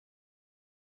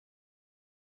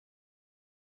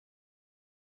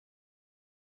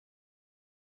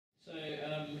So,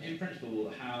 in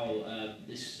principle, how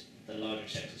the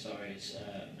largest exercise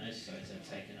Merseyside have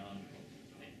taken on,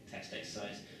 test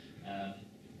exercise,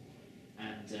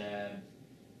 and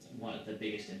one of the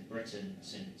biggest in Britain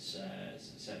since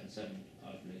 7/7,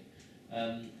 I believe.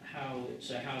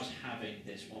 How's having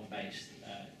this one base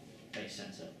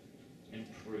centre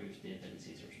improved the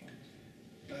ability to respond?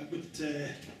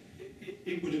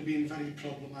 It would have been very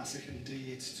problematic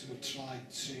indeed to have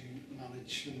tried to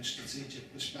manage from a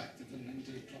strategic perspective and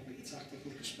indeed probably a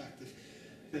tactical perspective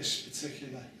this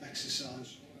particular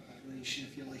exercise operation,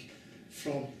 if you like,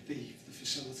 from the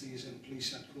facilities and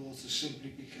police headquarters,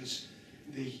 simply because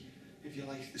the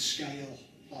scale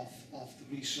of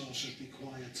the resources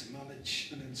required to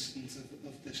manage an incident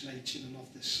of this nature and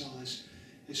of this size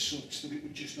is such that it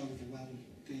would just overwhelm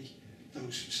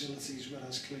those facilities,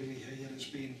 whereas clearly here has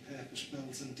been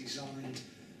purpose-built and designed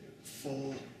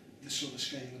for the sort of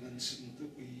scale of incident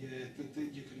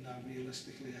that you can now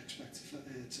realistically expect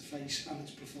to face, and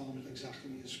it's performed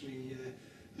exactly as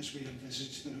we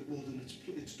envisaged that it would, and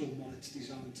it's done what it's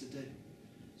designed to do.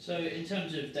 So in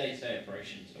terms of day-to-day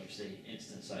operations, obviously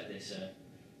incidents like this are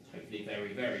hopefully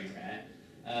very, very rare.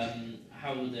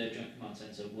 How will the Joint Command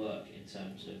Centre work in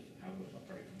terms of how it will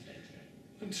operate from day to day?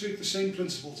 And through the same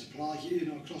principles apply,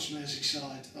 across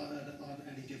Merseyside at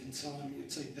any given time. You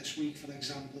take this week, for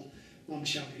example, one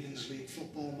Champions League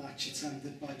football match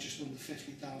attended by just under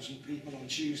 50,000 people on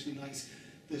Tuesday night.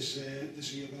 There's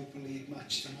a Europa League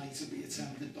match tonight to be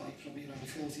attended by probably around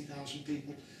 40,000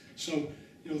 people. So,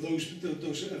 those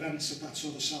events of that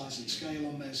sort of size and scale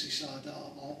on Merseyside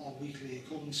are weekly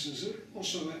occurrences.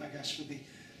 Also, I guess, for the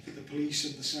police,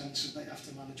 in the sense that they have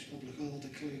to manage public order.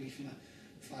 Clearly, from a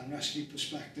fire and rescue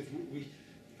perspective,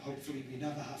 hopefully we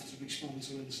never have to respond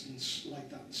to incidents like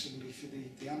that. Similarly for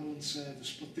the ambulance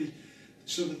service, but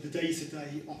the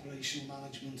day-to-day operational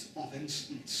management of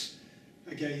incidents,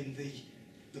 again,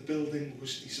 the building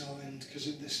was designed because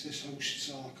this hosts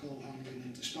our call handling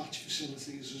and dispatch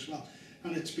facilities as well,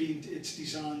 and it's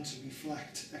designed to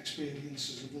reflect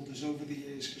experiences of others over the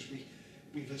years, because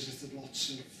we visited lots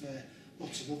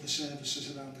of other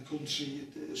services around the country,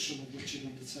 some of which have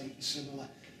undertaken similar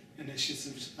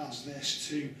initiatives as this,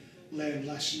 to learn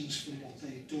lessons from what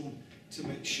they've done to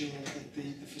make sure that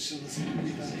the facility that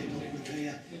we've ended up with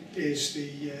here is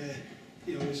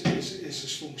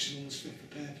as functional as fit for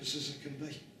purpose as it can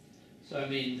be. So I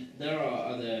mean, there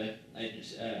are other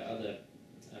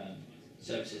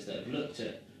services that have looked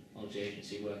at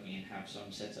multi-agency working and have some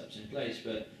setups in place,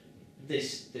 but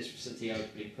this facility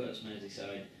arguably puts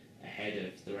Merseyside ahead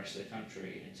of the rest of the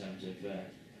country in terms of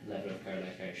level of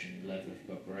co-location, level of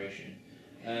cooperation.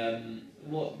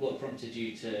 What prompted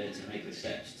you to make the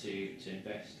steps to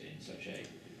invest in such a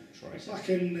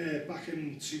tri-sector? Back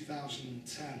in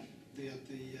 2010, there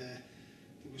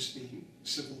was the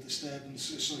civil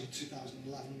disturbances. Sorry,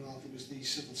 2011 rather, was the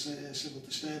civil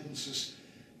disturbances,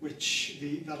 which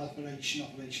that Operation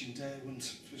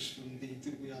Derwent was from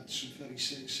we had some very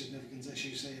significant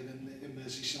issues here in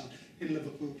Merseyside, in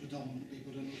Liverpool predominantly,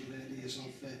 but in other areas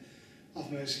of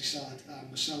Merseyside.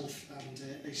 Myself and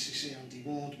ACC Andy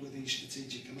Ward were the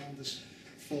strategic commanders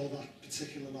for that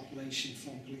particular operation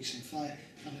from police and fire,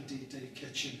 and indeed Dave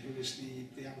Kitchen, who is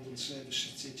the ambulance service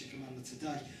strategic commander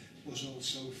today, was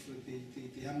also for the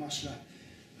MMAS rep.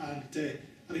 And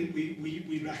I think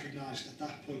we recognised at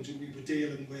that point that we were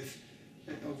dealing with,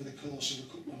 over the course of a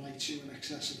couple of nights, in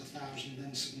excess of 1,000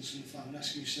 incidents in the fire and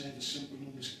rescue service, simple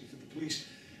numbers for the police.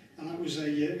 And that was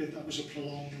a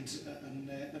prolonged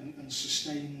and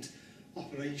sustained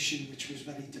operation, which was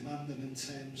very demanding in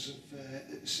terms of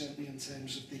certainly in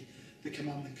terms of the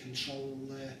command and control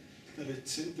that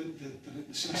it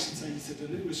necessitated.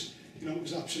 And it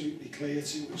was absolutely clear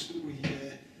to us that we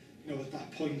at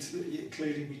that point that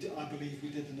clearly I believe we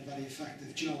did a very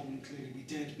effective job, and clearly we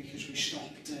did, because we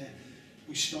stopped.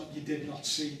 You did not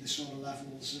see the sort of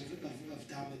levels of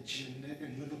damage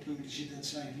in Liverpool as you did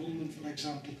say in London, for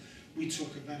example. We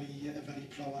took a very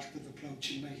proactive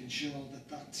approach in making sure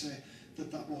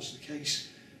that was the case.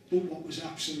 But what was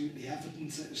absolutely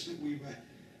evident is that we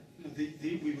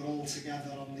were all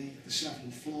together on the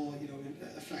 7th floor,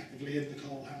 effectively in the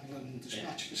call handling and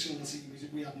dispatch facility.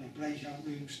 We had no breakout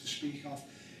rooms to speak of.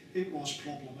 It was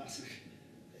problematic,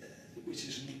 which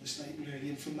is an understatement really.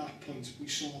 And from that point, we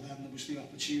saw then there was the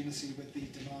opportunity with the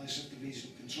demise of the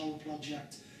regional control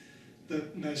project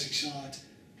that Merseyside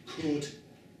could,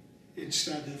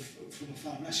 instead of, from a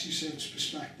fire and rescue service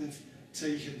perspective,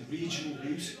 taking the regional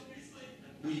route,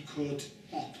 we could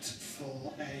opt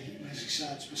for a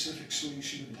Merseyside specific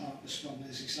solution with partners from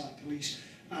Merseyside Police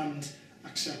and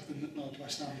accepting that North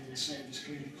West Ambulance Service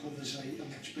clearly covers a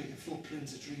much bigger footprint.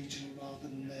 It's regional rather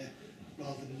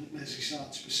than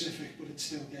Merseyside specific, but it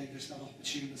still gave us that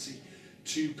opportunity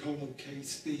to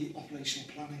co-locate the operational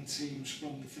planning teams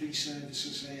from the 3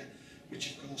 services here,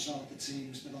 which of course are the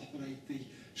teams that operate the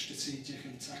strategic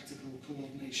and tactical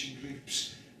coordination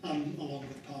groups, and along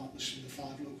with partners from the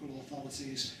 5 local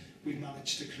authorities, we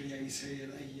managed to create here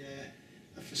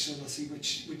a facility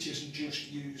which isn't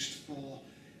just used for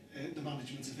the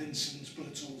management of incidents, but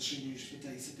it's also used for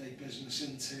day-to-day business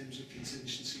in terms of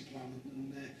contingency planning,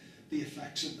 and the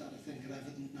effects of that I think are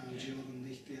evident now during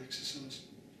the exercise.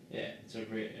 Yeah, it's a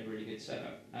really good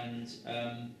setup. And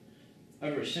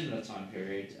over a similar time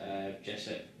period,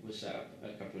 Jessup was set up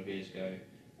a couple of years ago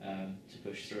to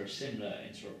push through a similar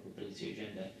interoperability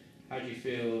agenda. How do you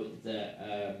feel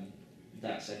that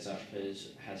that setup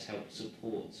has helped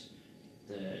support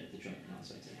the Joint Command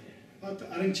Centre here?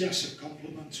 I think Jessup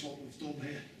complements what we've done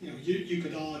here. You know, you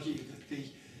could argue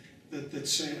that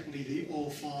certainly all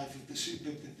 5 of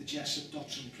the Jessup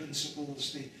doctrine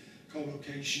principles, the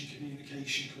co-location,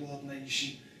 communication,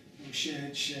 coordination,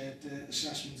 shared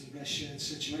assessment and risk, shared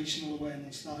situational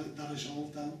awareness, that is all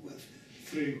dealt with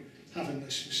through having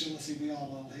this facility. We are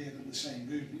all here in the same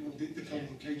room. You know, the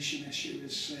co-location issue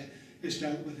is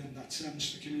dealt with in that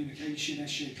sense. The communication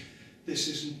issue, this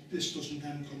doesn't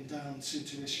then come down to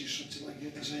issues such like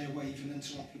there's airwave and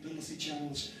interoperability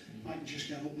channels. I can just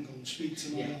get up and go and speak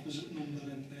to my opposite number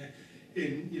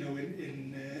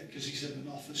because he's in an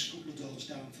office a couple of doors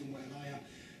down from where I am.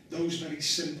 Those very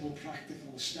simple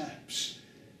practical steps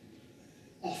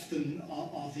often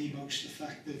are the most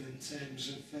effective in terms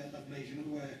of making it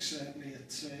work, certainly at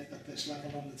this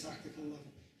level and the tactical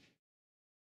level.